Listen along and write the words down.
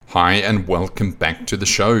Hi and welcome back to the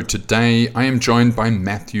show. Today I am joined by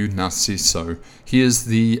Matthew Narciso. He is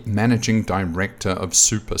the Managing Director of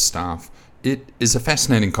Superstaff. It is a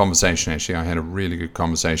fascinating conversation, actually. I had a really good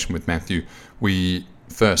conversation with Matthew. We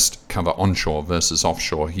first cover onshore versus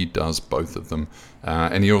offshore. He does both of them.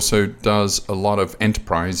 And he also does a lot of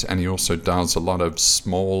enterprise, and he also does a lot of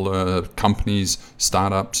smaller companies,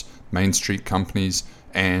 startups, Main Street companies,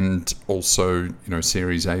 and also,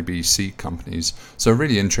 Series A, B, C companies. So a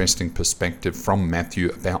really interesting perspective from Matthew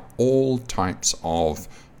about all types of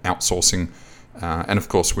outsourcing. And of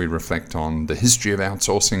course, we reflect on the history of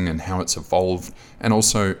outsourcing and how it's evolved, and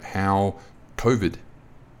also how COVID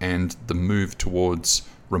and the move towards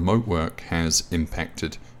remote work has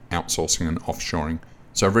impacted outsourcing and offshoring.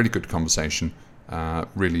 So a really good conversation.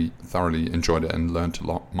 Really thoroughly enjoyed it and learned a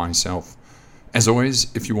lot myself. As always,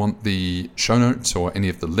 if you want the show notes or any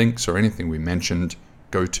of the links or anything we mentioned,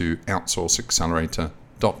 go to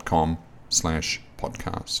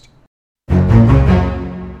outsourceaccelerator.com/podcast.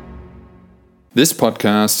 This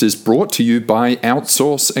podcast is brought to you by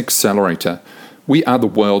Outsource Accelerator. We are the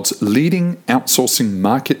world's leading outsourcing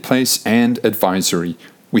marketplace and advisory.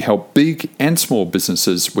 We help big and small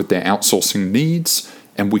businesses with their outsourcing needs,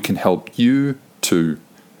 and we can help you too.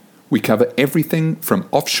 We cover everything from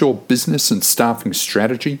offshore business and staffing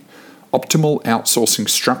strategy, optimal outsourcing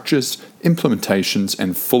structures, implementations,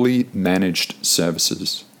 and fully managed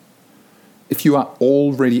services. If you are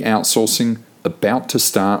already outsourcing, about to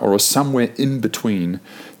start, or are somewhere in between,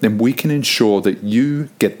 then we can ensure that you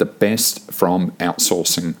get the best from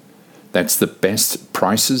outsourcing. That's the best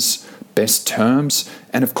prices, best terms,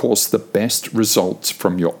 and of course the best results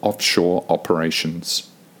from your offshore operations.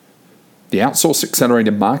 The Outsource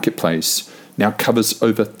Accelerator Marketplace now covers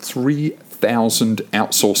over 3,000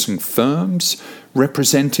 outsourcing firms,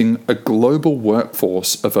 representing a global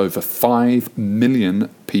workforce of over 5 million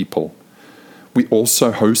people. We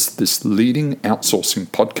also host this leading outsourcing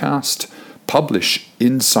podcast, publish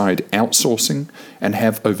Inside Outsourcing, and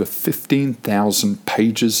have over 15,000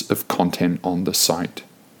 pages of content on the site.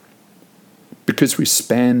 Because we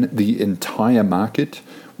span the entire market,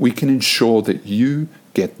 we can ensure that you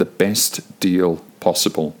get the best deal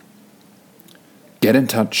possible. Get in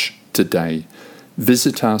touch today.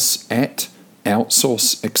 Visit us at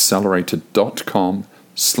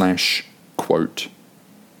outsourceaccelerator.com/quote.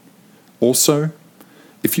 Also,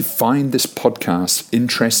 if you find this podcast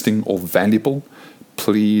interesting or valuable,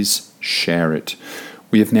 please share it.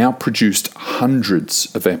 We have now produced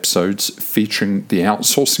hundreds of episodes featuring the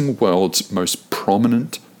outsourcing world's most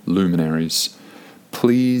prominent luminaries.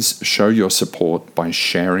 Please show your support by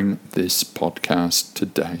sharing this podcast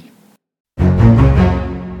today.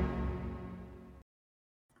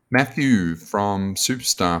 Matthew from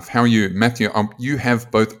Superstaff, how are you? Matthew, you have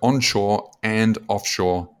both onshore and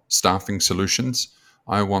offshore staffing solutions.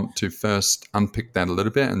 I want to first unpick that a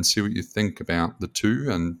little bit and see what you think about the two,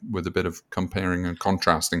 and with a bit of comparing and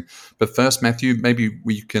contrasting. But first, Matthew, maybe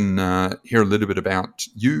we can hear a little bit about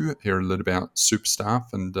you, hear a little about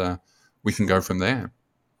Superstaff, and we can go from there.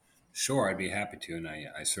 Sure, I'd be happy to, and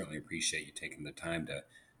I certainly appreciate you taking the time to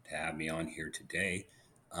have me on here today.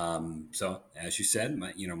 So, as you said,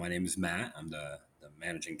 my name is Matt. I'm the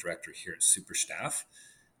managing director here at Superstaff,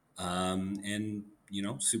 and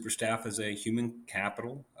Superstaff is a human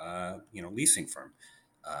capital leasing firm.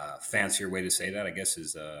 Fancier way to say that, I guess,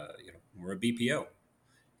 is we're a BPO,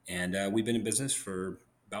 and we've been in business for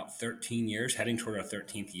about 13 years, heading toward our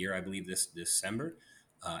 13th year, I believe, this December,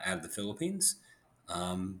 out of the Philippines.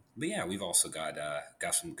 But yeah, we've also got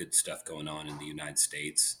some good stuff going on in the United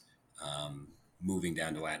States, moving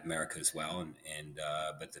down to Latin America as well,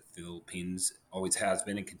 but the Philippines always has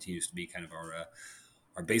been and continues to be kind of our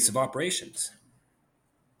base of operations.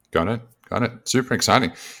 Got it. Super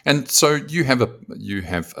exciting. And so you have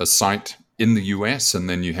a site in the US, and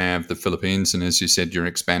then you have the Philippines, and as you said, you're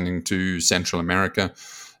expanding to Central America,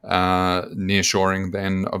 nearshoring.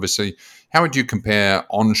 Then obviously, how would you compare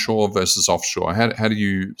onshore versus offshore? How do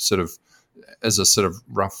you sort of, as a sort of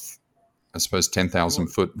rough, I suppose, 10,000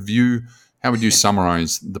 foot view, how would you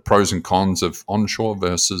summarize the pros and cons of onshore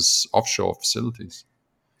versus offshore facilities?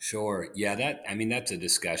 Sure. Yeah, that's a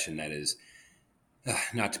discussion that is,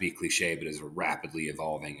 not to be cliche, but is rapidly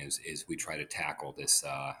evolving as we try to tackle this,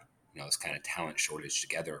 this kind of talent shortage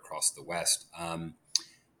together across the West.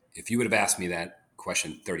 If you would have asked me that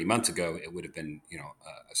question 30 months ago, it would have been,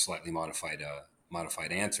 a slightly modified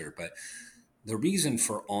answer. But the reason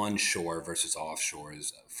for onshore versus offshore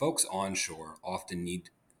is folks onshore often need,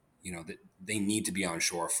 that they need to be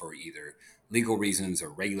onshore for either legal reasons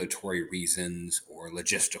or regulatory reasons or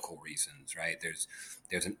logistical reasons, right? There's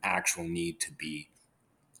an actual need to be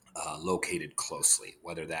located closely,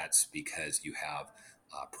 whether that's because you have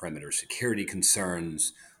perimeter security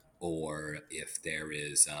concerns, or if there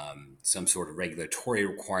is some sort of regulatory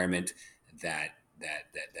requirement that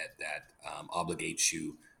obligates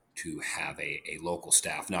you to have a local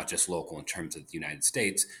staff, not just local in terms of the United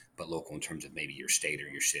States, but local in terms of maybe your state or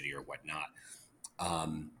your city or whatnot.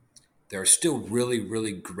 There are still really,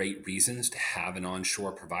 really great reasons to have an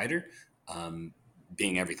onshore provider,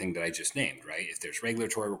 being everything that I just named, right? If there's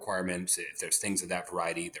regulatory requirements, if there's things of that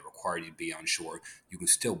variety that require you to be onshore, you can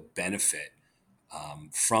still benefit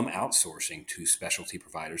from outsourcing to specialty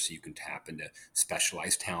providers, so you can tap into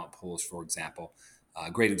specialized talent pools, for example.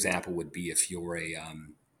 A great example would be if you're a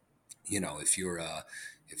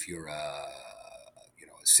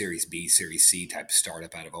Series B, Series C type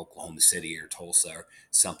startup out of Oklahoma City or Tulsa or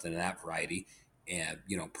something of that variety. And,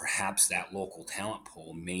 perhaps that local talent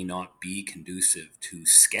pool may not be conducive to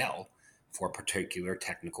scale for particular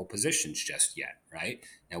technical positions just yet, right?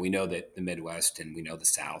 Now, we know that the Midwest and we know the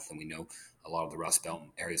South and we know a lot of the Rust Belt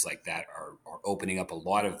areas like that are opening up a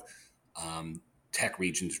lot of tech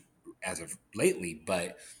regions as of lately.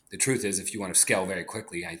 But the truth is, if you want to scale very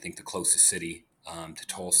quickly, I think the closest city to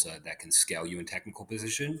Tulsa that can scale you in technical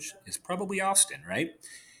positions is probably Austin, right?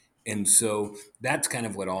 And so that's kind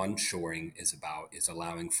of what onshoring is about, is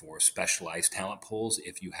allowing for specialized talent pools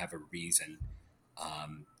if you have a reason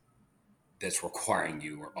that's requiring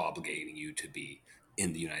you or obligating you to be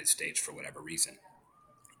in the United States for whatever reason.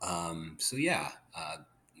 So yeah,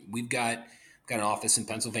 we've got an office in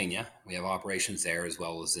Pennsylvania. We have operations there, as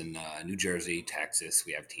well as in New Jersey, Texas.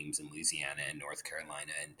 We have teams in Louisiana and North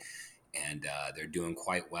Carolina, and they're doing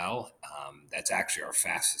quite well. That's actually our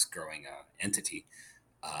fastest growing entity.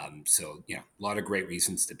 So a lot of great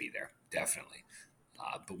reasons to be there, definitely.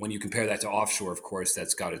 But when you compare that to offshore, of course,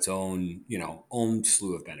 that's got its own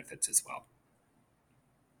slew of benefits as well.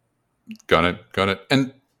 Got it.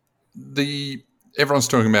 And the everyone's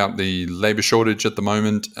talking about the labor shortage at the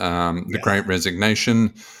moment, the Great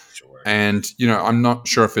Resignation. Sure. And, I'm not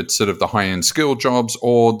sure if it's sort of the high-end skill jobs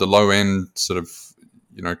or the low-end sort of,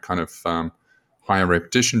 higher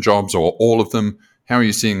repetition jobs, or all of them. How are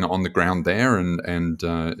you seeing on the ground there? And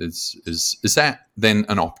is that then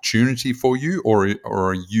an opportunity for you, or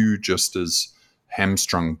are you just as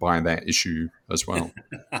hamstrung by that issue as well?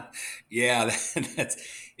 Yeah, that's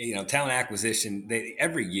talent acquisition.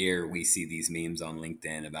 Every year we see these memes on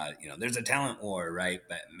LinkedIn about there's a talent war, right?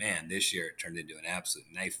 But man, this year it turned into an absolute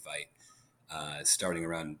knife fight. Starting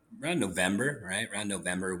around November, right? Around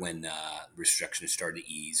November, when restrictions started to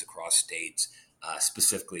ease across states,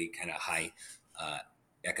 specifically kind of high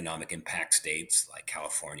economic impact states like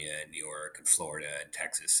California and New York and Florida and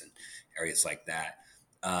Texas and areas like that.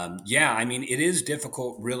 It is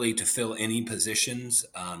difficult really to fill any positions.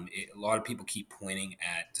 A lot of people keep pointing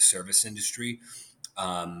at the service industry,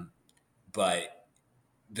 but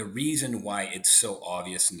the reason why it's so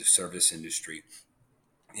obvious in the service industry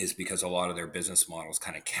is because a lot of their business models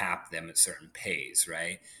kind of cap them at certain pays,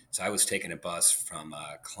 right? So I was taking a bus from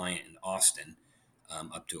a client in Austin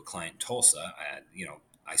up to a client in Tulsa.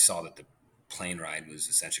 I saw that the plane ride was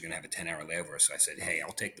essentially going to have a 10-hour layover. So I said, hey,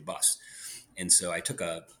 I'll take the bus. And so I took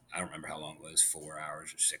I don't remember how long it was, 4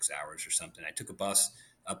 hours or 6 hours or something. I took a bus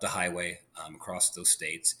up the highway across those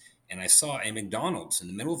states, and I saw a McDonald's in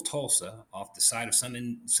the middle of Tulsa off the side of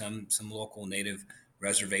some local native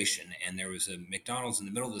reservation. And there was a McDonald's in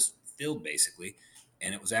the middle of this field, basically,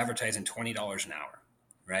 and it was advertising $20 an hour,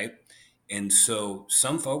 right? And so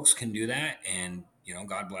some folks can do that, and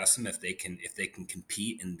God bless them if they can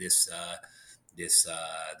compete in this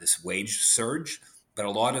wage surge. But a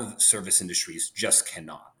lot of service industries just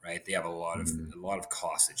cannot, right? They have a lot of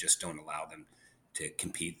costs that just don't allow them to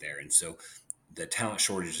compete there. And so the talent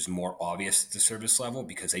shortage is more obvious at the service level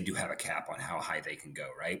because they do have a cap on how high they can go,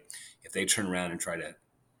 right? If they turn around and try to,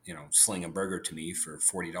 sling a burger to me for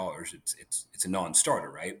 $40, it's a non-starter,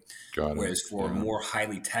 right? Got it. Whereas for more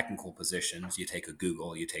highly technical positions, you take a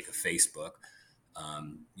Google, you take a Facebook.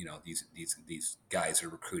 These guys are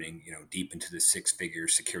recruiting, deep into the six-figure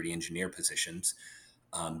security engineer positions.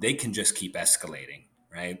 They can just keep escalating,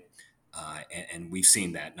 right? And we've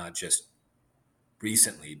seen that not just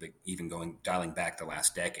recently, but even dialing back the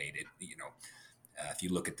last decade. If you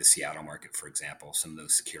look at the Seattle market, for example, some of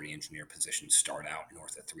those security engineer positions start out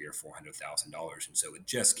north of $300,000 or $400,000, and so it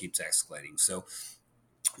just keeps escalating. So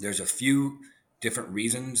there's a few different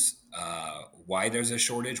reasons why there's a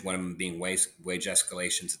shortage. One of them being wage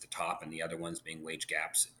escalations at the top, and the other ones being wage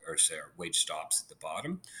gaps or wage stops at the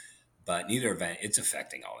bottom. But in either event, it's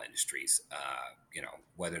affecting all industries.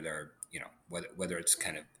 Whether they're whether it's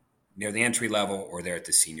kind of near the entry level or they're at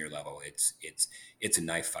the senior level. It's a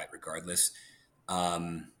knife fight regardless.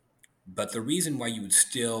 Um, but the reason why you would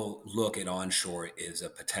still look at onshore is a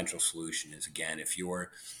potential solution is, again, if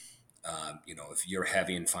you're if you're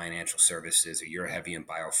heavy in financial services or you're heavy in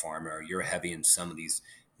biopharma or you're heavy in some of these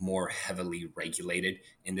more heavily regulated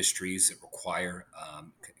industries that require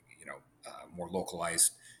more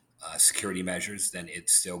localized security measures, then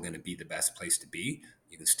it's still going to be the best place to be.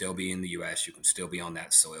 You can still be in the U.S. You can still be on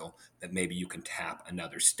that soil, but maybe you can tap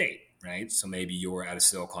another state, right? So maybe you're out of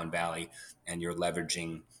Silicon Valley and you're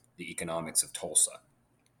leveraging the economics of Tulsa.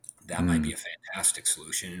 That might be Mm. a fantastic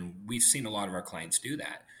solution. And we've seen a lot of our clients do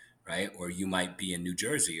that, right? Or you might be in New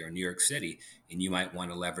Jersey or New York City, and you might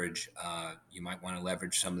want to leverage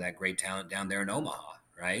some of that great talent down there in Omaha,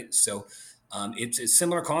 right? So it's a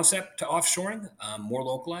similar concept to offshoring, more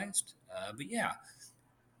localized, but yeah.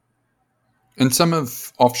 And some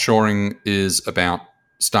of offshoring is about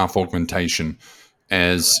staff augmentation,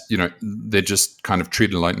 as you know, they're just kind of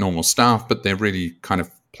treated like normal staff, but they're really kind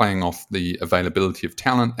of playing off the availability of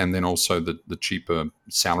talent and then also the cheaper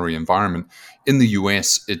salary environment. In the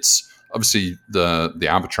US, it's obviously the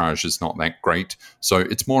arbitrage is not that great, so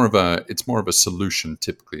it's more of a solution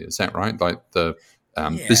typically. Is that right? Like the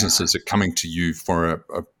Yeah. businesses are coming to you for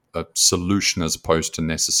a solution as opposed to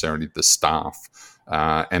necessarily the staff.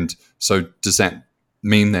 And so, does that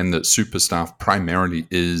mean then that Superstaff primarily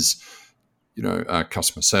is,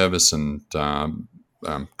 customer service and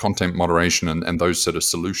content moderation and those sort of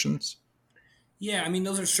solutions? Yeah, I mean,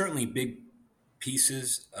 those are certainly big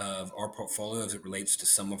pieces of our portfolio as it relates to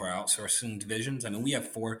some of our outsourcing divisions. I mean, we have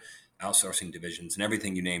four outsourcing divisions, and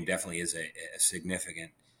everything you name definitely is a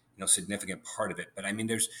significant part of it. But I mean,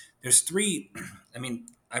 there's three. I mean,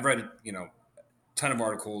 I've read a ton of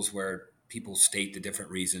articles where people state the different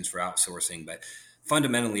reasons for outsourcing, but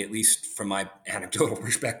fundamentally, at least from my anecdotal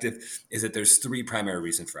perspective, is that there's three primary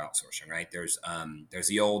reasons for outsourcing. Right? There's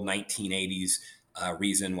the old 1980s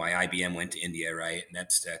reason why IBM went to India, right? And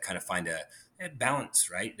that's to kind of find a balance,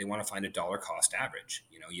 right? They want to find a dollar cost average.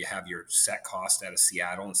 You have your set cost out of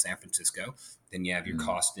Seattle and San Francisco, then you have your Mm.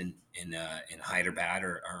 cost in Hyderabad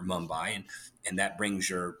or Mumbai, and that brings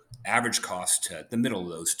your average cost to the middle of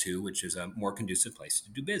those two, which is a more conducive place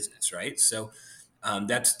to do business, right? So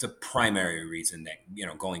that's the primary reason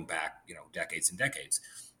that going back decades and decades.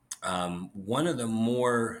 One of the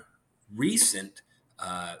more recent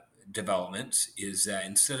developments is that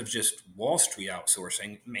instead of just Wall Street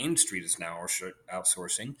outsourcing, Main Street is now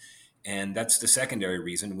outsourcing, and that's the secondary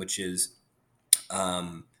reason, which is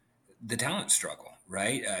um, the talent struggle,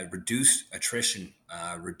 right? Reduced attrition,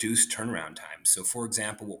 reduced turnaround time. So, for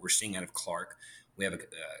example, what we're seeing out of Clark, we have a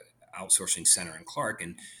outsourcing center in Clark,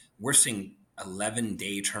 and we're seeing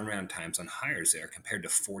 11-day turnaround times on hires there compared to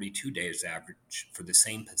 42 days average for the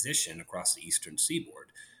same position across the Eastern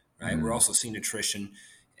Seaboard, right? We're Mm. also seeing attrition,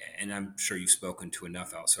 and I'm sure you've spoken to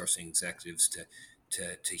enough outsourcing executives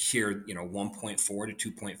to hear 1.4 to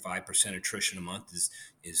 2.5% attrition a month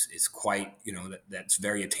is quite that's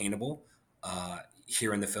very attainable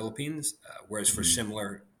here in the Philippines, whereas for Mm.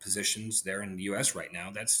 similar positions there in the US right now,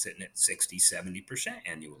 that's sitting at 60-70%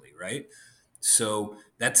 annually, right? So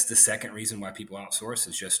that's the second reason why people outsource,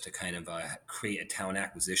 is just to kind of create a talent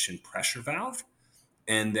acquisition pressure valve.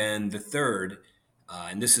 And then the third,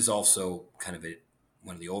 and this is also kind of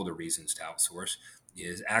one of the older reasons to outsource,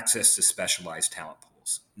 is access to specialized talent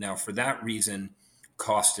pools. Now, for that reason,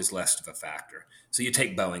 cost is less of a factor. So you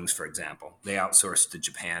take Boeing's, for example. They outsource to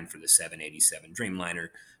Japan for the 787 Dreamliner,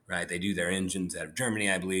 right? They do their engines out of Germany,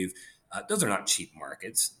 I believe. Those are not cheap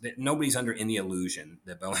markets. Nobody's under any illusion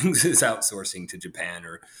that Boeing's is outsourcing to Japan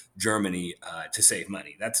or Germany to save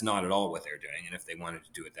money. That's not at all what they're doing. And if they wanted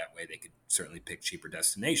to do it that way, they could certainly pick cheaper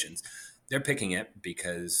destinations. They're picking it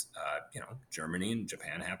because Germany and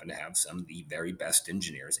Japan happen to have some of the very best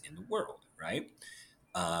engineers in the world, right?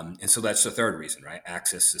 And so that's the third reason, right?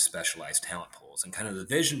 Access to specialized talent pools, and kind of the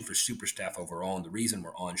vision for Superstaff overall, and the reason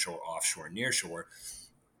we're onshore, offshore, nearshore,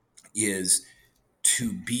 is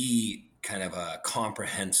to be kind of a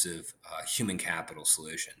comprehensive human capital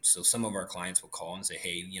solution. So some of our clients will call and say,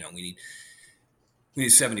 "Hey, we need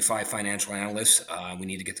 75 financial analysts. We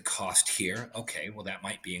need to get the cost here." Okay, well, that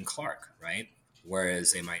might be in Clark, right?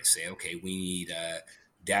 Whereas they might say, "Okay, we need a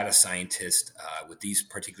data scientist with these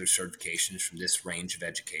particular certifications from this range of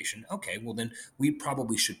education." Okay, well, then we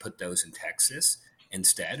probably should put those in Texas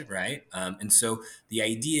instead, right? And so the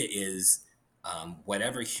idea is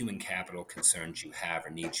whatever human capital concerns you have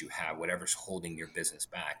or needs you have, whatever's holding your business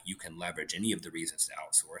back, you can leverage any of the reasons to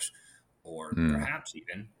outsource, or Mm. perhaps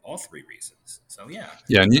even all three reasons. So yeah,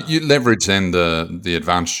 Yeah, and you leverage then the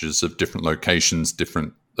advantages of different locations,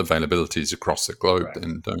 different availabilities across the globe, Correct.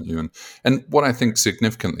 then, don't you? And what I think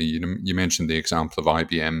significantly, you mentioned the example of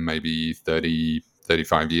IBM maybe 30,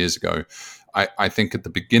 35 years ago. I think at the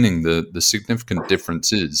beginning, the significant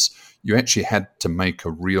difference is you actually had to make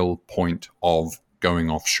a real point of going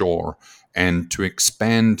offshore and to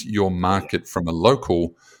expand your Oh yeah. market from a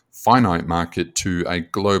local finite market to a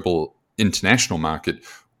global international market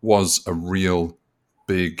was a real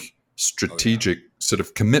big Oh yeah. strategic sort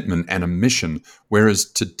of commitment and a mission. Whereas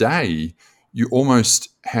today, you almost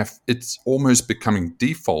have it's almost becoming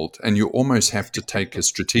default, and you almost have to take a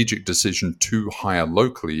strategic decision to hire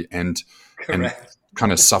locally and Correct.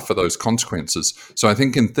 kind of suffer those consequences. So I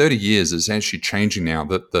think in 30 years is actually changing now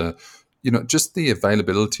that just the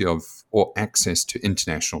availability of or access to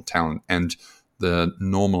international talent and the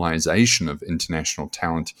normalization of international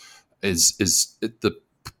talent the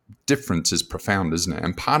difference is profound, isn't it?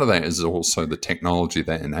 And part of that is also the technology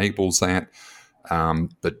that enables that.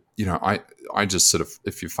 But I just sort of,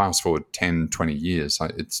 if you fast forward 10, 20 years,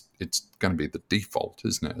 it's going to be the default,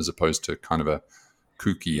 isn't it? As opposed to kind of a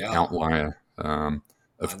kooky Yeah, outlier of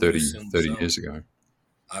I would 30, assume 30 so. years ago.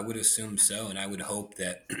 I would assume so, and I would hope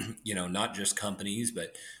that not just companies,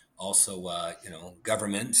 but also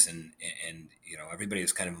governments and everybody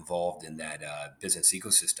that's kind of involved in that business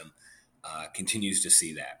ecosystem continues to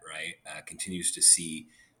see that, right? Continues to see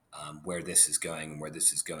where this is going and where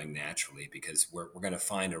this is going naturally, because we're going to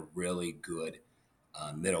find a really good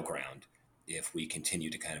middle ground if we continue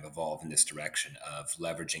to kind of evolve in this direction of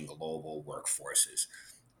leveraging global workforces.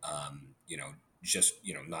 Just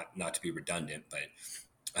not to be redundant, but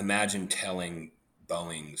imagine telling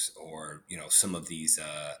Boeing's or some of these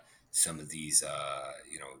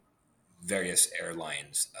various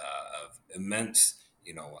airlines of immense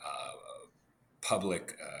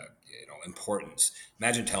public importance.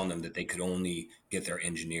 Imagine telling them that they could only get their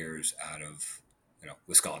engineers out of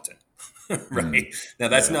Wisconsin. Mm. Right now,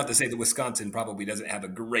 that's Yeah. not to say that Wisconsin probably doesn't have a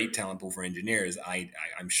great talent pool for engineers.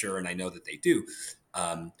 I'm sure, and I know that they do.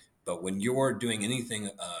 Um, but when you're doing anything,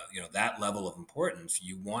 that level of importance,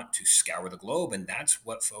 you want to scour the globe, and that's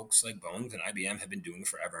what folks like Boeing and IBM have been doing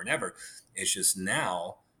forever and ever. It's just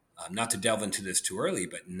now, not to delve into this too early,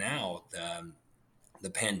 but now the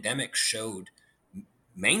pandemic showed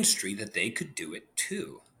Main Street that they could do it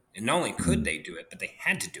too. And not only could Mm. they do it, but they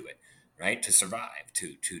had to do it, right? To survive,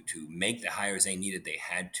 to make the hires they needed, they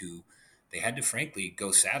had to frankly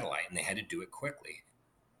go satellite, and they had to do it quickly.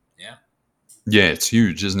 Yeah. Yeah, it's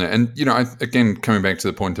huge, isn't it? And again, coming back to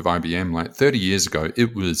the point of IBM, like 30 years ago,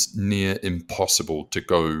 it was near impossible to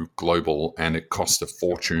go global, and it cost a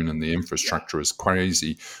fortune, and the Yeah. infrastructure is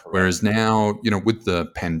crazy. Whereas Correct. now, with the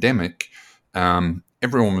pandemic,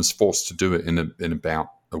 everyone was forced to do it in about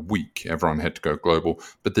a week. Everyone had to go global,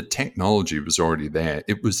 but the technology was already there.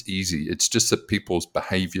 It was easy. It's just that people's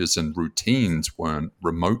behaviors and routines weren't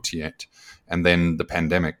remote yet, and then the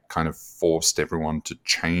pandemic kind of forced everyone to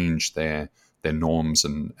change their norms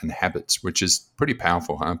and habits, which is pretty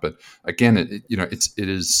powerful, huh? But again, it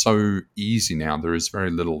is so easy now. There is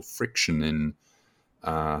very little friction in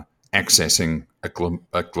accessing a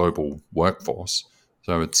global workforce.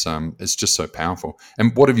 So it's just so powerful.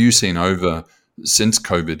 And what have you seen over since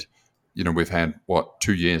COVID? We've had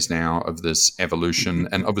 2 years now of this evolution,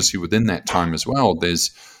 and obviously within that time as well,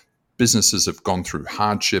 there's businesses have gone through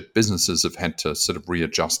hardship. Businesses have had to sort of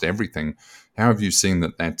readjust everything. How have you seen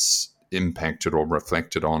that that's impacted or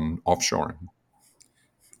reflected on offshoring?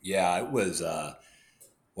 Yeah, it was.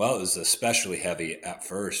 Well, it was especially heavy at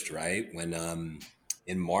first, right? When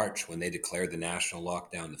in March, when they declared the national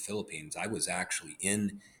lockdown in the Philippines, I was actually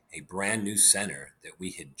in a brand new center that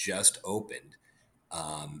we had just opened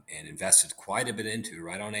and invested quite a bit into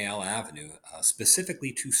right on AL Avenue,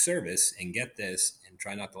 specifically to service, and get this, and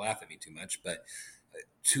try not to laugh at me too much, but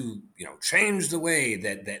to change the way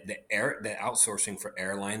that outsourcing for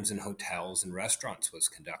airlines and hotels and restaurants was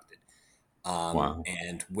conducted. Wow.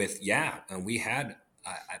 And and we had,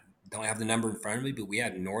 I don't have the number in front of me, but we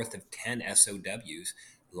had north of 10 SOWs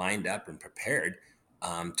lined up and prepared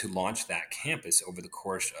to launch that campus over the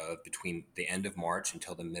course of between the end of March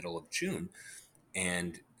until the middle of June.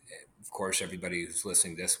 And of course, everybody who's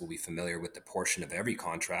listening to this will be familiar with the portion of every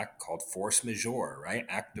contract called force majeure, right?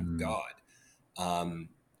 Act of Mm. God. Um,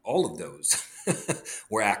 all of those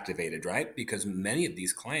were activated, right? Because many of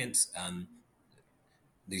these clients,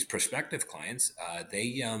 these prospective clients,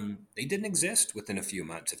 they didn't exist within a few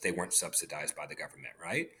months if they weren't subsidized by the government,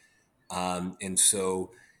 right? And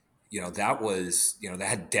so, that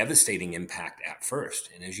had devastating impact at first.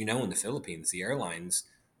 And as you know, in the Philippines, the airlines,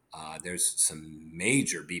 there's some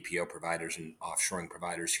major BPO providers and offshoring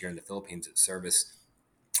providers here in the Philippines that service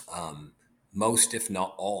um, most, if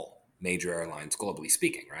not all, major airlines globally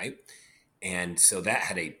speaking, right? And so that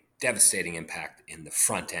had a devastating impact in the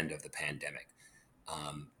front end of the pandemic.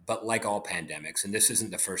 But like all pandemics, and this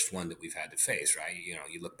isn't the first one that we've had to face, right? You know,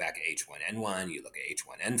 you look back at H1N1, you look at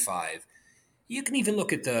H1N5, you can even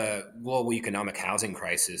look at the global economic housing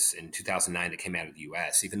crisis in 2009 that came out of the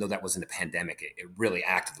US. Even though that wasn't a pandemic, it really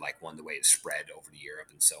acted like one the way it spread over to Europe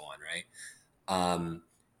and so on, right?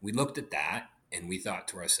 We looked at that and we thought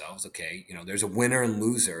to ourselves, okay, you know, there's a winner and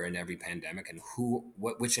loser in every pandemic, and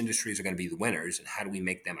which industries are going to be the winners, and how do we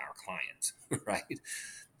make them our clients, right?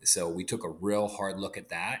 So we took a real hard look at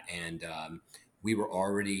that, and we were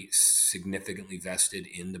already significantly vested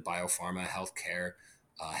in the biopharma, healthcare,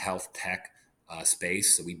 health tech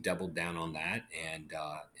space. So we doubled down on that, and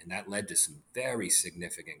that led to some very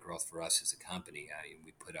significant growth for us as a company. I mean,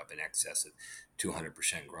 we put up in excess of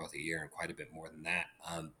 200% growth a year, and quite a bit more than that.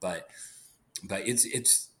 But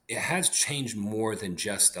it has changed more than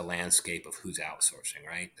just the landscape of who's outsourcing,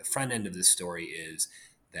 right? The front end of this story is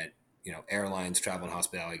that, you know, airlines, travel and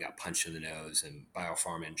hospitality got punched in the nose, and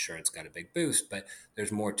biopharma insurance got a big boost, but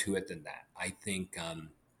there's more to it than that. I think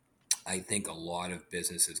a lot of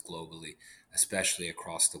businesses globally, especially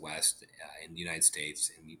across the West, in the United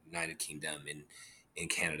States, in the United Kingdom, in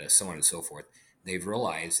Canada, so on and so forth, they've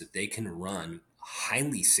realized that they can run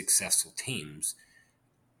highly successful teams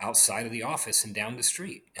outside of the office and down the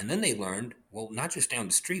street. And then they learned, well, not just down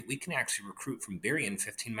the street, we can actually recruit from Burien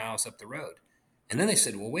 15 miles up the road. And then they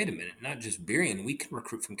said, well, wait a minute, not just Burien, we can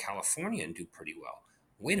recruit from California and do pretty well.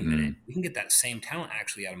 Wait a minute, we can get that same talent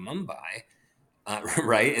actually out of Mumbai,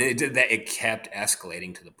 right? And it kept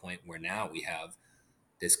escalating to the point where now we have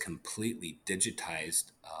this completely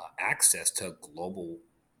digitized access to global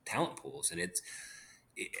talent pools. And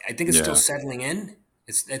I think it's still Yeah. settling in.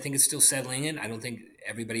 I think it's still settling in. I don't think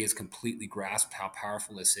everybody has completely grasped how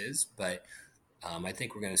powerful this is, but I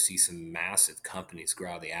think we're going to see some massive companies grow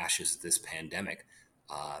out of the ashes of this pandemic.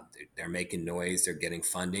 They're making noise, they're getting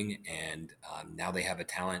funding, and now they have a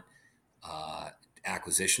talent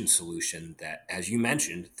acquisition solution that, as you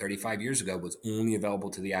mentioned, 35 years ago was only available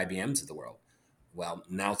to the IBMs of the world. Well,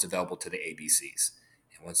 now it's available to the ABCs.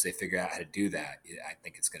 And once they figure out how to do that, I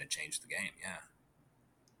think it's going to change the game. Yeah.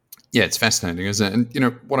 Yeah, it's fascinating, isn't it? And, you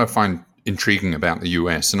know, what I find intriguing about the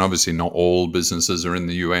US, and obviously not all businesses are in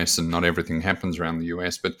the US and not everything happens around the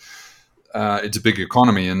US, but it's a big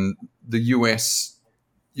economy. And the US,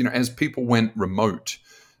 you know, as people went remote,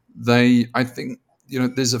 I think, you know,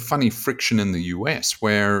 there's a funny friction in the US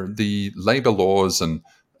where the labor laws and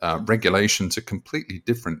regulations are completely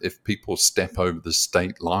different if people step over the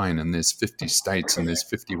state line, and there's 50 states and there's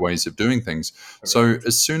 50 ways of doing things. So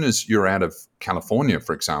as soon as you're out of California,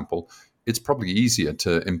 for example, it's probably easier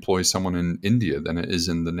to employ someone in India than it is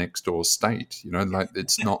in the next door state. You know, like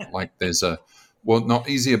it's not like there's a well, not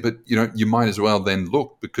easier, but you know, you might as well then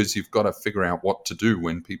look, because you've got to figure out what to do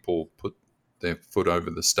when people put their foot over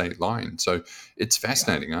the state line. So it's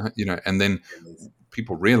fascinating, you know. And then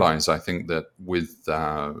people realize, I think, that with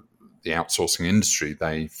the outsourcing industry,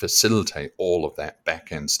 they facilitate all of that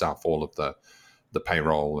back end stuff, all of the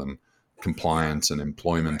payroll and compliance and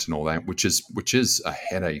employment and all that, which is a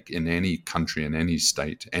headache in any country, in any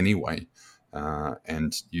state anyway.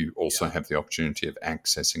 And you also have the opportunity of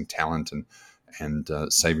accessing talent and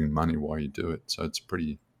saving money while you do it. So it's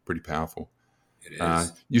pretty powerful. It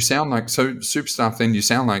is. You sound like, so Superstaff, then you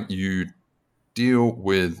sound like you deal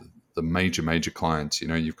with the major clients. You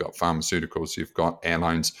know, you've got pharmaceuticals, you've got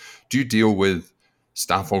airlines. Do you deal with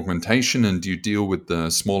staff augmentation, and do you deal with the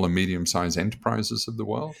small and medium-sized enterprises of the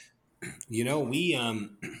world? You know, we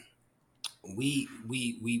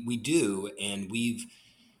do, and we've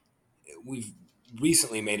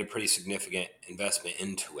recently made a pretty significant investment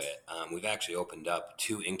into it. We've actually opened up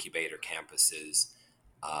 2 incubator campuses,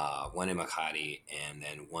 one in Makati and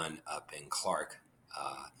then one up in Clark.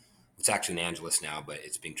 It's actually in Angeles now, but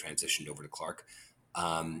it's being transitioned over to Clark.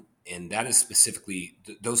 And that is specifically,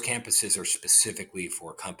 those campuses are specifically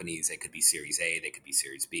for companies. They could be Series A, they could be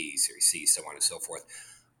Series B, Series C, so on and so forth,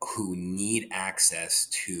 who need access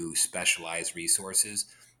to specialized resources,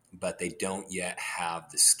 but they don't yet have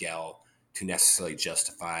the scale to necessarily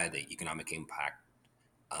justify the economic impact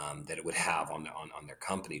that it would have on their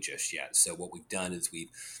company just yet. So what we've done is we've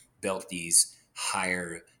built these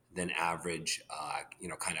higher than average,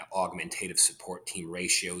 kind of augmentative support team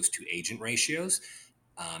ratios to agent ratios.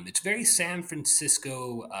 It's very San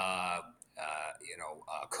Francisco,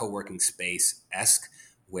 co-working space-esque,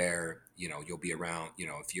 where, you know, you'll be around, you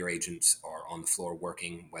know, if your agents are on the floor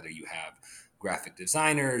working, whether you have graphic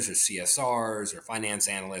designers or CSRs or finance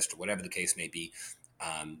analysts or whatever the case may be,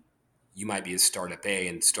 you might be a startup A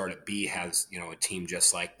and startup B has, a team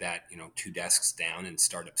just like that, 2 desks down, and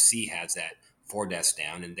startup C has that 4 desks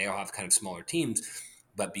down, and they all have kind of smaller teams.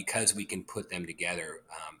 But because we can put them together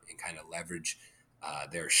and kind of leverage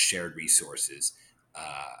their shared resources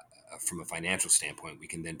from a financial standpoint, we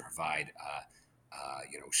can then provide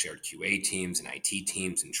shared QA teams and IT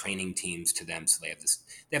teams and training teams to them, so they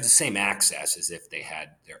have the same access as if they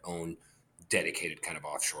had their own dedicated kind of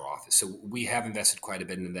offshore office. So we have invested quite a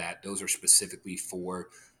bit into that. Those are specifically for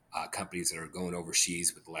companies that are going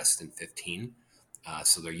overseas with less than 15.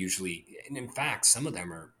 So they're usually, and in fact, some of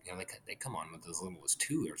them are, they come on with as little as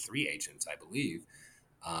 2 or 3 agents, I believe.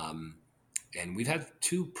 Um, and we've had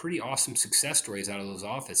 2 pretty awesome success stories out of those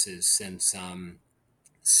offices since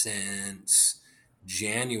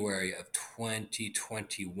January of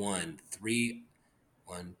 2021. Three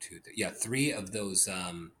of those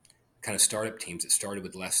kind of startup teams that started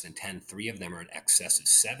with less than 10, 3 of them are in excess of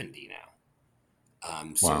 70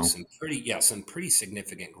 now. So Wow. some pretty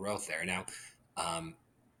significant growth there. Now, um,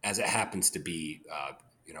 as it happens to be,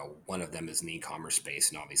 one of them is in the e-commerce space,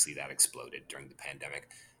 and obviously that exploded during the pandemic.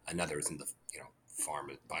 Another is in the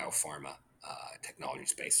biopharma technology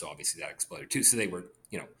space, so obviously that exploded too. So they were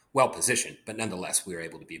well positioned, but nonetheless we were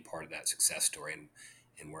able to be a part of that success story,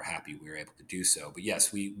 and we're happy we were able to do so. But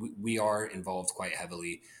yes, we are involved quite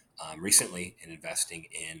heavily recently in investing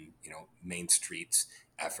in Main Street's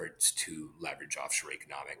efforts to leverage offshore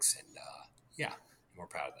economics, and yeah, we're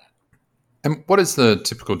proud of that. And what is the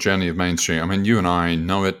typical journey of Main Street? I mean, you and I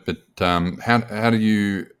know it, but how do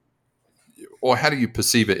you, or how do you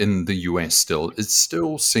perceive it in the US still? It's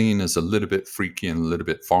still seen as a little bit freaky and a little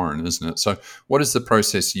bit foreign, isn't it? So, what is the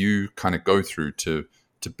process you kind of go through to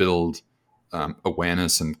build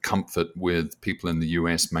awareness and comfort with people in the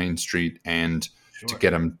US Main Street, and to Sure.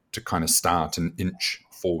 get them to kind of start and inch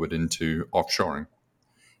forward into offshoring?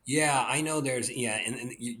 Yeah, I know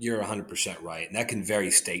and you're 100% right. And that can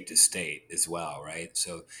vary state to state as well, right?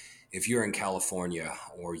 So if you're in California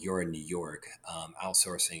or you're in New York,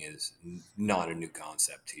 outsourcing is not a new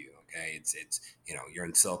concept to you. Okay. It's, you're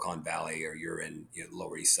in Silicon Valley or you're in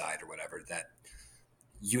Lower East Side or whatever, that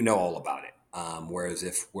all about it. Whereas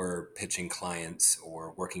if we're pitching clients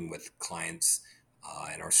or working with clients,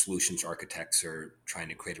 and our solutions architects are trying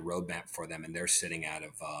to create a roadmap for them, and they're sitting out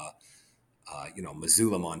of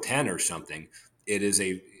Missoula, Montana, or something, it is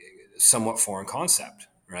a somewhat foreign concept,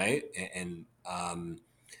 right? And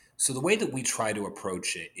so the way that we try to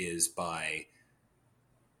approach it is by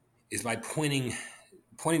pointing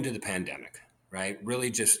to the pandemic, right?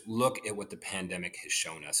 Really, just look at what the pandemic has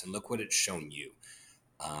shown us, and look what it's shown you.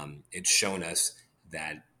 It's shown us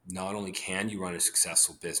that not only can you run a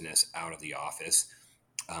successful business out of the office,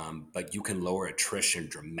 but you can lower attrition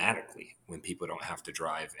dramatically when people don't have to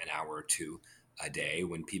drive an hour or two a day,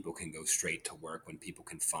 when people can go straight to work, when people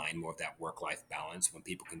can find more of that work-life balance, when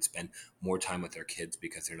people can spend more time with their kids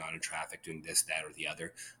because they're not in traffic doing this, that, or the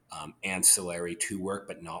other, ancillary to work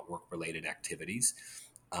but not work-related activities.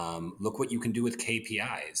 Look what you can do with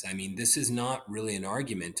KPIs. I mean, this is not really an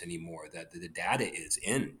argument anymore. That the data is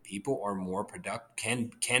in. People are more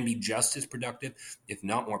productive, can be just as productive, if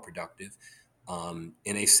not more productive,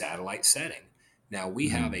 in a satellite setting. Now, we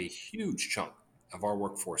have Mm. a huge chunk of our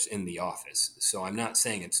workforce in the office. So I'm not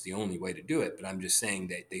saying it's the only way to do it, but I'm just saying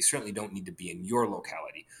that they certainly don't need to be in your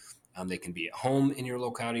locality. They can be at home in your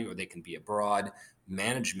locality, or they can be abroad.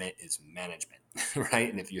 Management is management,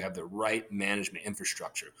 right? And if you have the right management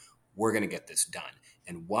infrastructure, we're going to get this done.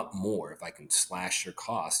 And what more, if I can slash your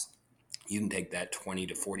costs, you can take that 20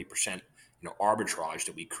 to 40% arbitrage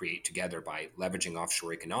that we create together by leveraging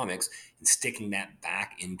offshore economics and sticking that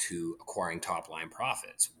back into acquiring top line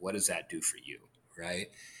profits. What does that do for you, right?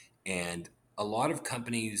 And a lot of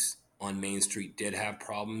companies on Main Street did have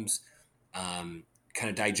problems kind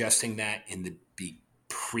of digesting that in the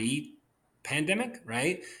pre pandemic,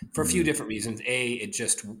 right? For a few Mm. different reasons. It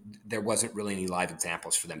just, there wasn't really any live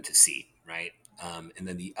examples for them to see, right? And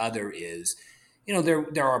then the other is,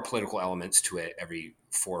 there are political elements to it every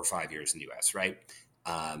 4 or 5 years in the U.S., right?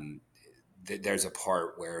 Um, there's a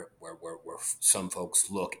part where some folks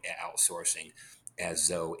look at outsourcing as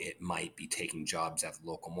though it might be taking jobs out of the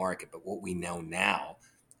local market. But what we know now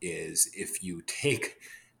is, if you take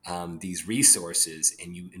these resources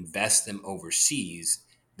and you invest them overseas,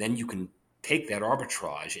 then you can take that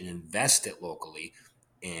arbitrage and invest it locally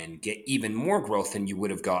and get even more growth than you would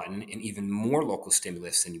have gotten, and even more local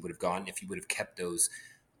stimulus than you would have gotten if you would have kept those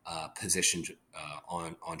positioned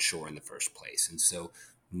on shore in the first place. And so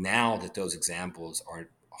now that those examples are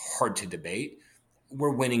hard to debate,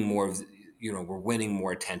 we're winning more of, we're winning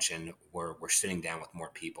more attention. We're sitting down with more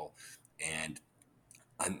people, and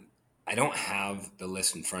I'm I don't have the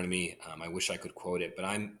list in front of me. I wish I could quote it, but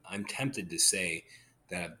I'm tempted to say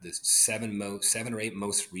that the seven or eight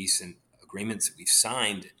most recent agreements that we've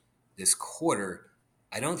signed this quarter,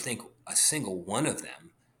 I don't think a single one of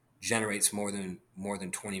them generates more than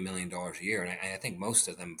 $20 million a year, and I think most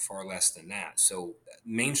of them far less than that. So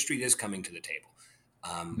Main Street is coming to the table.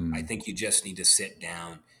 I Mm. think you just need to sit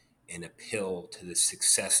down and appeal to the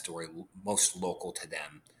success story most local to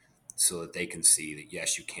them so that they can see that,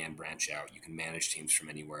 yes, you can branch out. You can manage teams from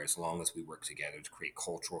anywhere as long as we work together to create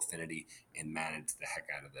cultural affinity and manage the heck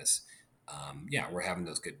out of this. Yeah, we're having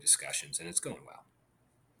those good discussions and it's going well.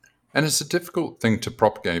 And it's a difficult thing to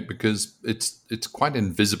propagate because it's quite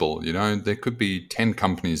invisible. You know, there could be 10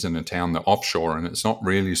 companies in a town that offshore, and it's not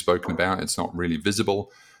really spoken about. It's not really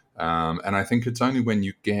visible, and I think it's only when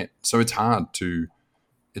you get so it's hard for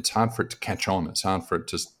it to catch on. It's hard for it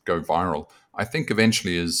to go viral. I think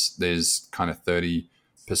eventually, as there's kind of 30%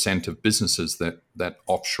 of businesses that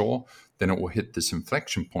offshore, then it will hit this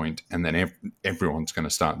inflection point, and then everyone's going to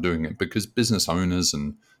start doing it because business owners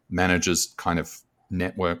and managers kind of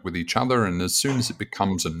network with each other, and as soon as it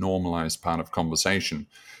becomes a normalized part of conversation,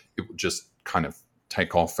 it will just kind of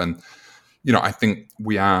take off. And I think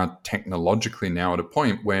we are technologically now at a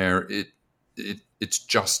point where it's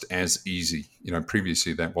just as easy.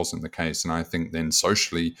 Previously that wasn't the case, and I think then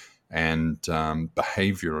socially and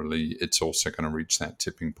behaviorally, it's also going to reach that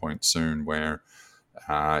tipping point soon, where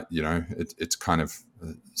it's kind of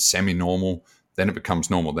semi-normal. Then it becomes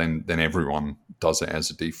normal. Then everyone does it as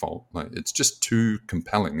a default. Like, it's just too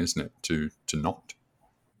compelling, isn't it, to not?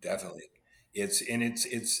 Definitely. It's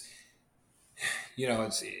it's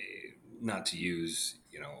not to use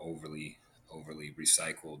overly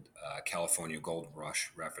recycled California Gold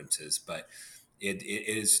Rush references, but it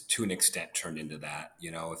is to an extent turned into that.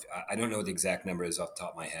 If I don't know what the exact number is off the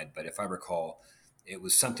top of my head, but if I recall, it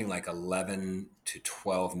was something like 11 to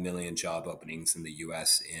 12 million job openings in the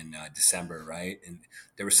U.S. in December, right? And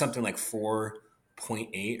there was something like 4.8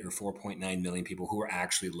 or 4.9 million people who were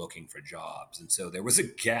actually looking for jobs, and so there was a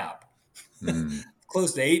gap Mm,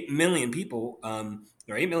 close to 8 million people,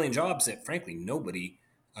 or 8 million jobs that frankly nobody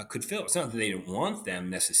could fill. It's not that they didn't want them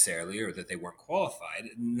necessarily or that they weren't qualified.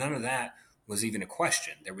 None of that was even a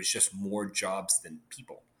question. There was just more jobs than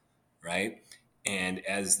people, right? And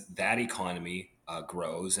as that economy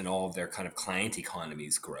grows and all of their kind of client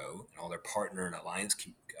economies grow and all their partner and alliance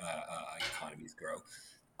economies grow,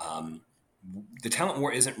 um, the talent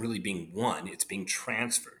war isn't really being won, it's being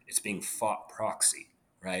transferred, it's being fought proxy,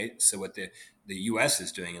 right? So what the US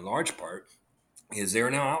is doing in large part is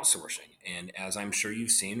they're now outsourcing. And as I'm sure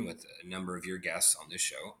you've seen with a number of your guests on this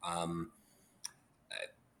show,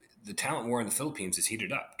 the talent war in the Philippines has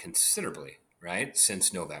heated up considerably, right,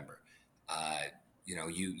 since November. Uh,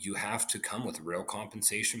 you have to come with real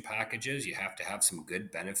compensation packages. You have to have some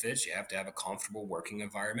good benefits. You have to have a comfortable working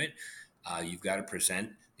environment. You've got to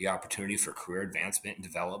present the opportunity for career advancement and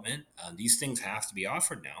development. These things have to be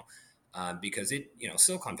offered now because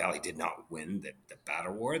Silicon Valley did not win the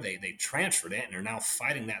battle war. They transferred it and are now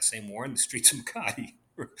fighting that same war in the streets of Makati,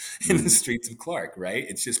 in the mm. streets of Clark. Right?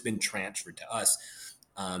 It's just been transferred to us.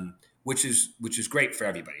 Which is great for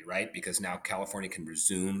everybody, right? Because now California can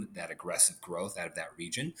resume that aggressive growth out of that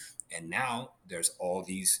region, and now there's all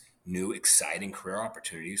these new exciting career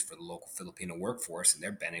opportunities for the local Filipino workforce, and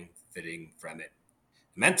they're benefiting from it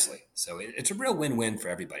immensely. So it's a real win-win for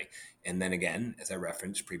everybody. And then again, as I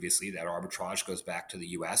referenced previously, that arbitrage goes back to the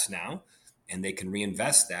U.S. now, and they can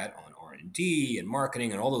reinvest that on R&D and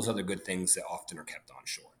marketing and all those other good things that often are kept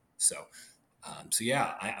onshore. So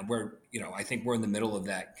yeah, I think we're in the middle of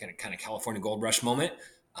that kind of California gold rush moment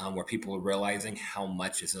where people are realizing how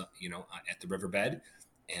much is at the riverbed,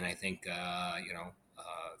 and I think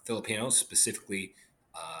Filipinos, specifically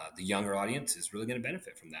the younger audience, is really going to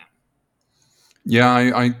benefit from that. Yeah,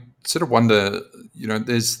 I sort of wonder.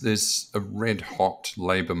 There's a red hot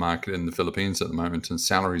labor market in the Philippines at the moment, and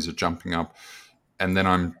salaries are jumping up. And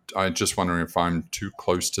then I just wondering if I'm too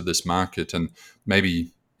close to this market, and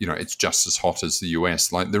maybe it's just as hot as the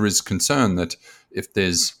US. Like, there is concern that if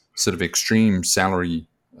there's sort of extreme salary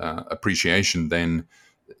appreciation, then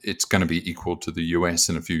it's going to be equal to the US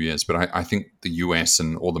in a few years. But I think the US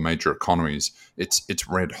and all the major economies, it's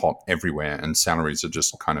red hot everywhere, and salaries are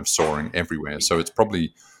just kind of soaring everywhere. So it's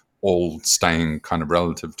probably all staying kind of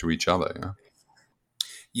relative to each other.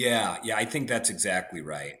 Yeah. Yeah, I think that's exactly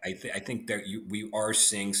right. I think that we are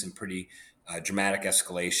seeing some pretty dramatic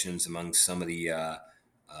escalations among some of the uh,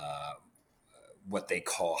 what they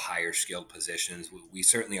call higher skilled positions. We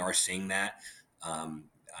certainly are seeing that.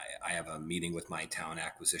 I have a meeting with my talent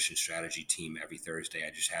acquisition strategy team every Thursday.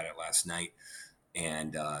 I just had it last night.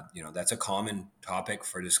 And that's a common topic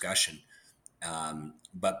for discussion.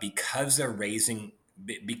 But because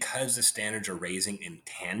because the standards are raising in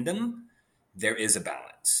tandem, there is a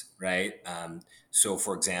balance, right? So,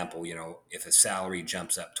 for example, if a salary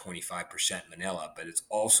jumps up 25% in Manila, but it's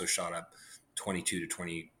also shot up 22 to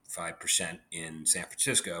 25% in San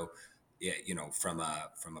Francisco, from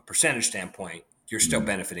a percentage standpoint, you're still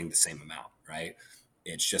benefiting the same amount, right?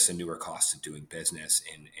 It's just a newer cost of doing business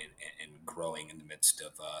and growing in the midst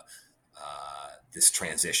of this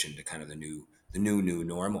transition to kind of the new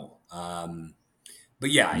normal. But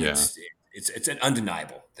yeah, Yeah. it's an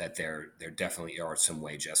undeniable that there definitely are some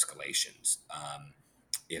wage escalations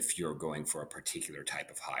if you're going for a particular type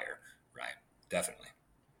of hire, right? Definitely.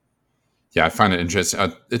 Yeah, I find it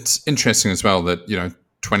interesting. It's interesting as well that,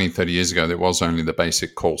 20, 30 years ago, there was only the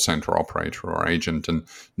basic call center operator or agent. And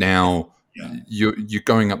Yeah. now Yeah. you're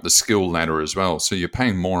going up the skill ladder as well. So you're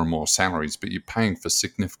paying more and more salaries, but you're paying for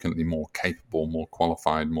significantly more capable, more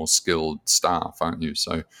qualified, more skilled staff, aren't you?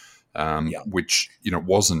 So, Yeah. which,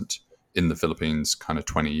 wasn't in the Philippines kind of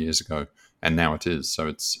 20 years ago. And now it is. So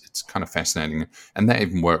it's kind of fascinating. And that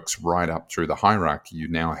even works right up through the hierarchy. You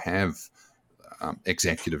now have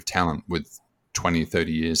executive talent with 20,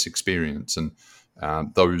 30 years experience. And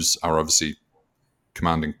those are obviously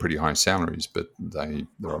commanding pretty high salaries, but they're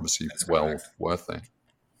obviously That's well correct. worth that.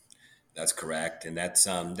 That's correct, and that's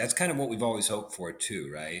kind of what we've always hoped for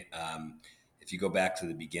too, right? If you go back to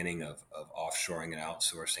the beginning of offshoring and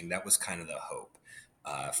outsourcing, that was kind of the hope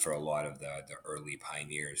for a lot of the early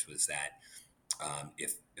pioneers was that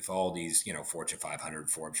if all these Fortune 500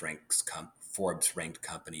 Forbes ranked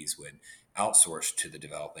companies would outsource to the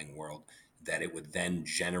developing world, that it would then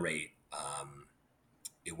generate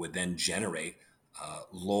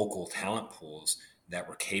local talent pools that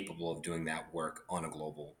were capable of doing that work on a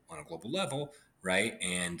global level, right?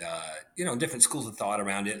 And different schools of thought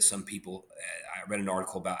around it. Some people, I read an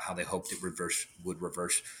article about how they hoped it would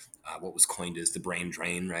reverse what was coined as the brain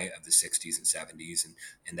drain, right, of the '60s and '70s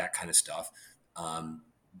and that kind of stuff.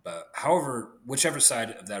 But however, whichever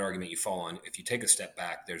side of that argument you fall on, if you take a step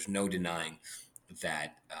back, there's no denying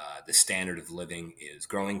that the standard of living is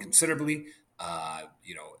growing considerably.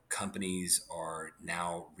 Companies are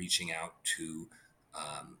now reaching out to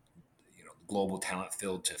global talent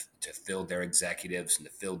field to fill their executives and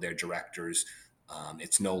to fill their directors.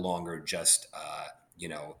 It's no longer just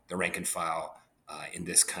the rank and file in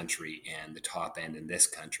this country and the top end in this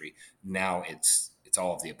country. Now it's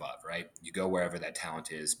all of the above, right? You go wherever that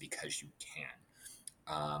talent is because you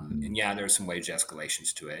can. And yeah, there's some wage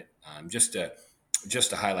escalations to it. Just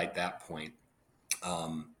to highlight that point,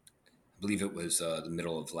 I believe it was the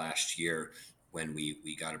middle of last year when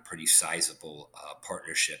we got a pretty sizable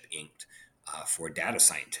partnership inked for a data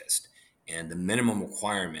scientist. And the minimum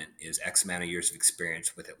requirement is X amount of years of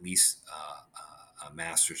experience with at least a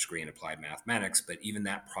master's degree in applied mathematics. But even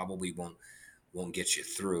that probably won't get you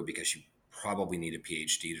through because you probably need a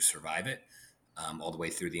PhD to survive it all the way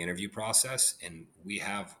through the interview process. And we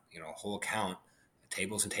have a whole account,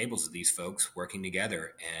 tables and tables of these folks working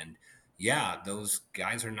together. And yeah, those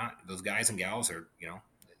guys and gals are,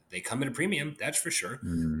 they come at a premium, that's for sure.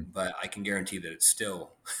 Mm, But I can guarantee that it's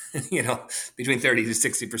still, between 30 to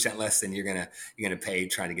 60% less than you're gonna pay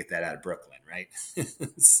trying to get that out of Brooklyn, right?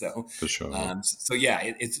 so, for sure. so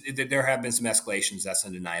yeah, there have been some escalations. That's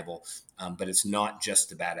undeniable, but it's not just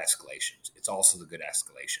the bad escalations; it's also the good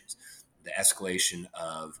escalations. The escalation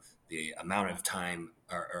of the amount of time,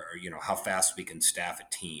 or how fast we can staff a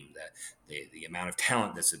team, the amount of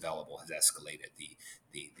talent that's available has escalated.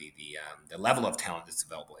 The level of talent that's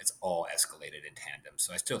available, it's all escalated in tandem.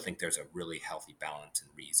 So I still think there's a really healthy balance and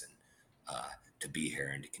reason to be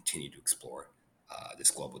here and to continue to explore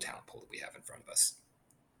this global talent pool that we have in front of us.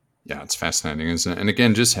 Yeah, it's fascinating, isn't it? And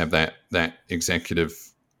again, just have that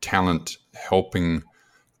executive talent helping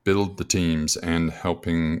build the teams and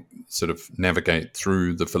helping sort of navigate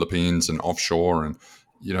through the Philippines and offshore. And,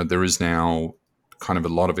 there is now kind of a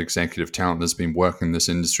lot of executive talent that's been working in this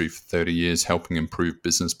industry for 30 years, helping improve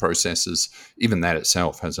business processes. Even that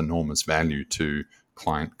itself has enormous value to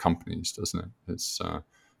client companies, doesn't it? It's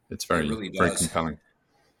It very, really very does. compelling.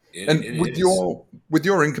 It, And it with is.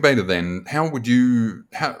 your incubator, then, how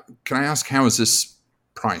can I ask, how is this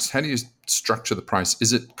priced? How do you structure the price?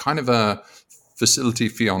 Is it kind of a facility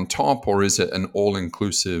fee on top, or is it an all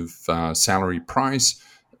inclusive salary price,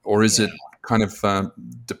 or is Yeah. it kind of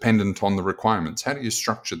dependent on the requirements? How do you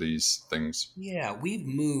structure these things? Yeah. We've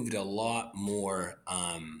moved a lot more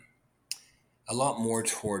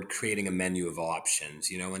toward creating a menu of options.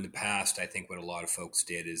 In the past, I think what a lot of folks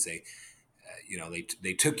did is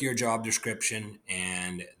they took your job description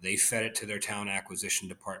and they fed it to their talent acquisition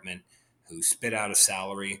department, who spit out a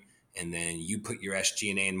salary, and then you put your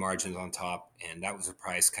SG&A and margins on top, and that was the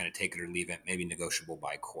price, kind of take it or leave it, maybe negotiable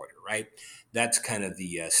by quarter, right? That's kind of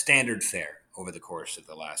the standard fare over the course of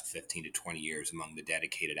the last 15 to 20 years among the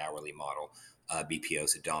dedicated hourly model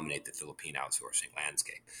BPOs that dominate the Philippine outsourcing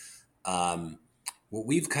landscape. What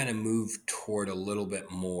we've kind of moved toward a little bit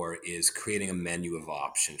more is creating a menu of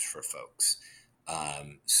options for folks.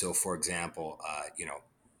 So, for example,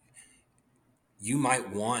 you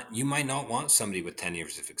might not want somebody with 10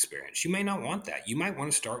 years of experience. You may not want that. You might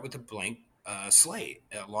want to start with a blank slate.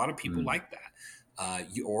 A lot of people like that.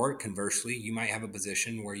 Or conversely, you might have a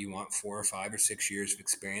position where you want 4 or 5 or 6 years of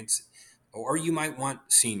experience, or you might want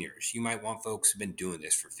seniors. You might want folks who've been doing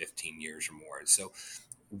this for 15 years or more. So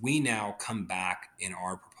we now come back in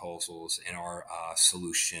our proposals and our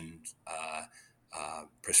solution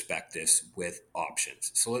prospectus with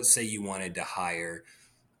options. So let's say you wanted to hire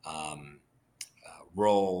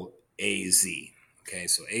role AZ. Okay,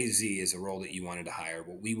 so AZ is a role that you wanted to hire.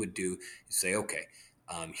 What we would do is say, okay,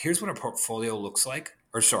 here's what a portfolio looks like,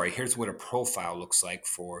 or sorry, here's what a profile looks like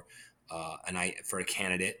for a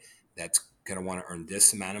candidate that's going to want to earn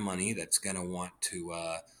this amount of money, that's going to want to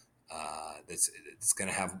that's going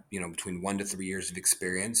to have between 1 to 3 years of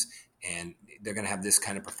experience, and they're going to have this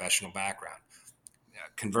kind of professional background.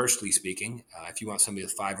 Conversely speaking, if you want somebody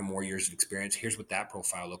with 5 or more years of experience, here's what that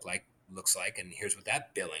profile looks like, and here's what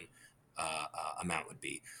that billing amount would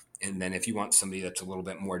be. And then if you want somebody that's a little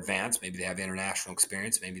bit more advanced, maybe they have international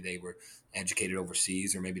experience, maybe they were educated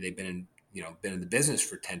overseas, or maybe they've been in the business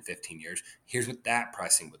for 10, 15 years, here's what that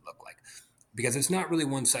pricing would look like. Because it's not really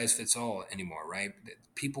one size fits all anymore, right?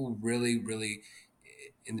 People really, really,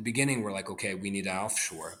 in the beginning, were like, okay, we need to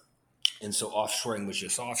offshore. And so offshoring was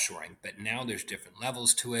just offshoring. But now there's different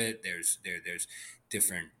levels to it. There's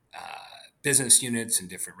different business units and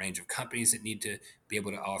different range of companies that need to be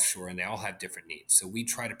able to offshore, and they all have different needs. So we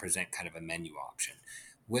try to present kind of a menu option.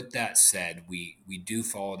 With that said, we do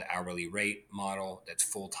follow the hourly rate model that's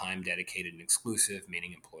full-time, dedicated, and exclusive,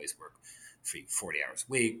 meaning employees work 40 hours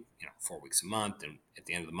a week, 4 weeks a month. And at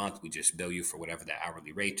the end of the month, we just bill you for whatever the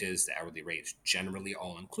hourly rate is. The hourly rate is generally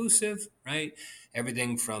all inclusive, right?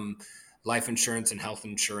 Everything from life insurance and health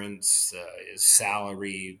insurance,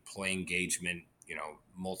 salary, employee engagement,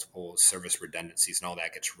 multiple service redundancies and all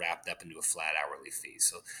that gets wrapped up into a flat hourly fee.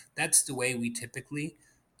 So that's the way we typically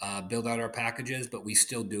build out our packages, but we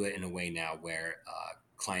still do it in a way now where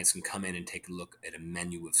clients can come in and take a look at a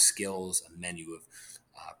menu of skills, a menu of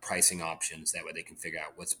pricing options. That way they can figure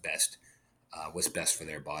out what's best for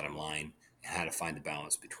their bottom line, and how to find the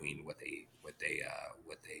balance between what they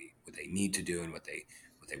need to do and what they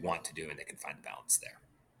want to do, and they can find the balance there.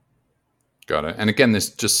 Got it. And again, there's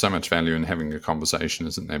just so much value in having a conversation,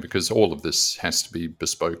 isn't there? Because all of this has to be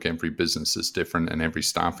bespoke. Every business is different, and every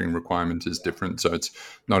staffing requirement is different. So it's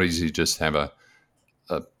not easy to just have a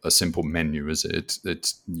simple menu, is it?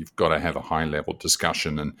 It's you've got to have a high level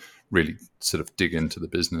discussion and really sort of dig into the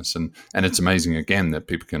business. And it's amazing again that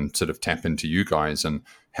people can sort of tap into you guys and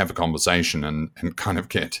have a conversation and kind of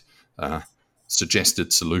get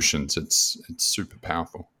suggested solutions. It's super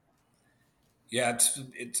powerful. Yeah,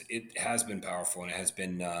 it has been powerful, and it has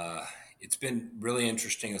been it's been really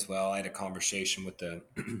interesting as well. I had a conversation with the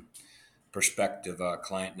prospective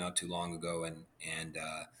client not too long ago, and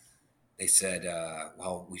they said,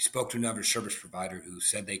 well, we spoke to another service provider who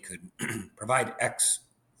said they could provide X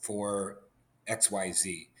for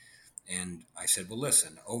XYZ. And I said, well,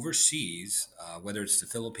 listen, overseas, whether it's the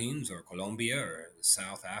Philippines or Colombia or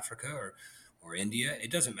South Africa or India, it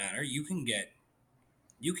doesn't matter. You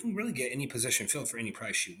can really get any position filled for any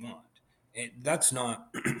price you want. That's not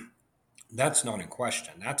in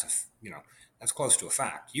question. That's close to a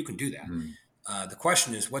fact. You can do that. The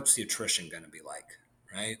question is, what's the attrition going to be like,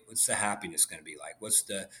 right? What's the happiness going to be like? What's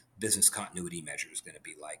the business continuity measures going to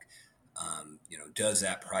be like? Does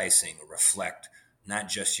that pricing reflect not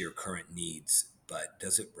just your current needs, but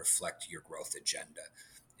does it reflect your growth agenda?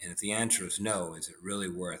 And if the answer is no, is it really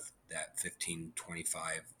worth that 15,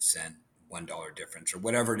 25 cent, $1 difference, or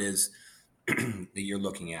whatever it is that you're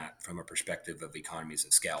looking at from a perspective of economies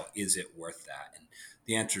of scale? Is it worth that? And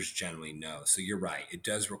the answer is generally no. So you're right. It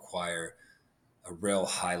does require a real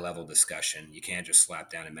high level discussion. You can't just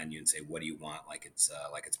slap down a menu and say, what do you want? Like it's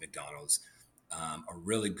McDonald's. A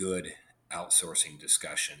really good outsourcing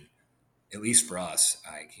discussion, at least for us,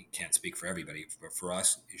 I can't speak for everybody, but for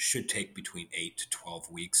us, it should take between 8 to 12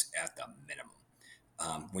 weeks at the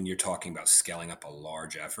minimum. When you're talking about scaling up a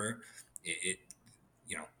large effort,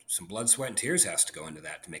 some blood, sweat, and tears has to go into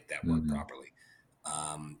that to make that work properly.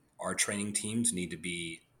 our training teams need to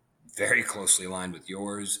be very closely aligned with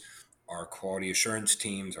yours. Our quality assurance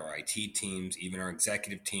teams, our IT teams, even our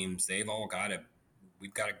executive teams, we've got to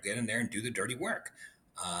get in there and do the dirty work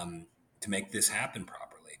to make this happen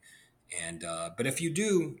properly. And but if you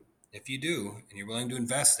do, and you're willing to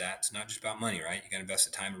invest that, it's not just about money, right? You got to invest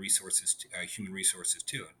the time and resources, human resources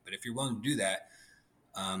too. But if you're willing to do that,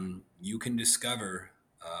 you can discover,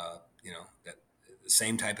 that the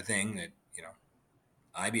same type of thing that,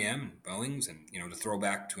 IBM and Boeing's, and, to throw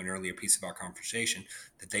back to an earlier piece of our conversation,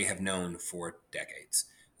 that they have known for decades.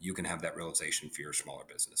 You can have that realization for your smaller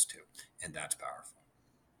business too. And that's powerful.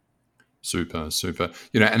 Super.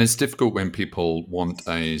 And it's difficult when people want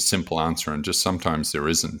a simple answer, and just sometimes there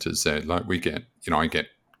isn't. Is there, like, I get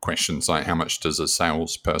questions like, how much does a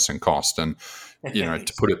salesperson cost? And,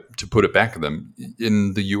 to put it back at them,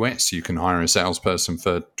 in the US, you can hire a salesperson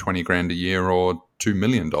for $20,000 a year or $2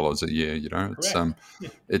 million a year.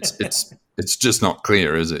 It's just not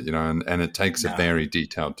clear, is it? And it takes a very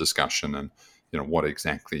detailed discussion, and what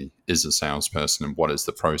exactly is a salesperson and what is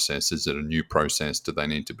the process? Is it a new process? Do they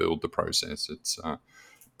need to build the process? It's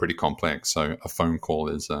pretty complex. So a phone call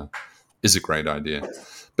is a great idea.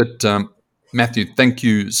 But Matthew, thank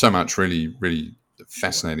you so much. Really, really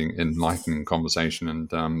fascinating, enlightening conversation,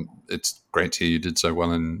 and it's great to hear you did so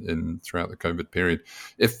well in throughout the COVID period.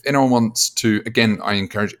 If anyone wants to, again, I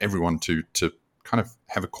encourage everyone to kind of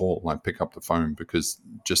have a call, like pick up the phone, because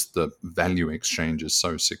just the value exchange is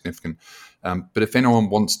so significant. But if anyone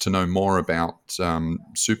wants to know more about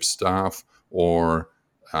Superstaff or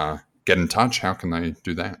get in touch, how can they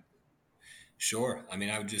do that? Sure. I mean,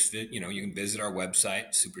 I would just, you can visit our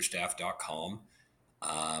website, superstaff.com,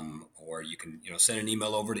 or you can, send an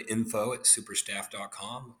email over to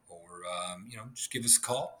info@superstaff.com, or, just give us a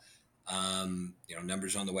call.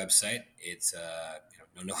 Numbers on the website. It's,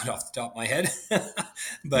 don't know it off the top of my head,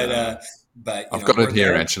 but I've got it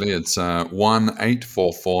here, actually. It's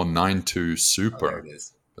 1-844-92-SUPER. There it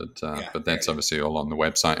is. But that's obviously all on the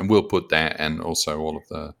website, and we'll put that and also all of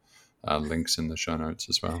the links in the show notes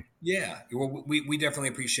as well. Yeah, well, we definitely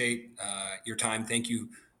appreciate your time. Thank you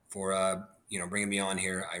for bringing me on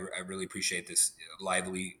here. I really appreciate this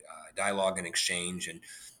lively dialogue and exchange, and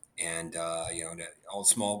to all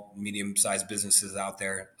small, medium-sized businesses out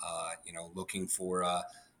there, looking for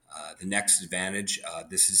the next advantage.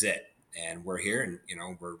 This is it. And we're here, and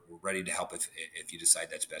we're ready to help if you decide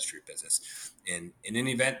that's best for your business. And in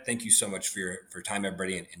any event, thank you so much for your time,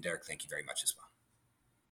 everybody, and Derek, thank you very much as well.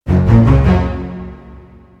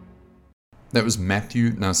 That was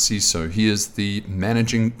Matthew Narciso. He is the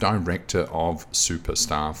Managing Director of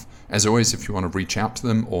Superstaff. As always, if you want to reach out to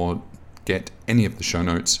them or get any of the show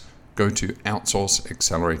notes, go to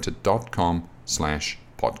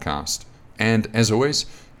outsourceaccelerator.com/podcast. And as always,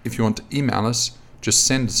 if you want to email us, just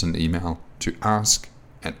send us an email to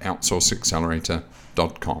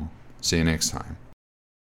ask@outsourceaccelerator.com. See you next time.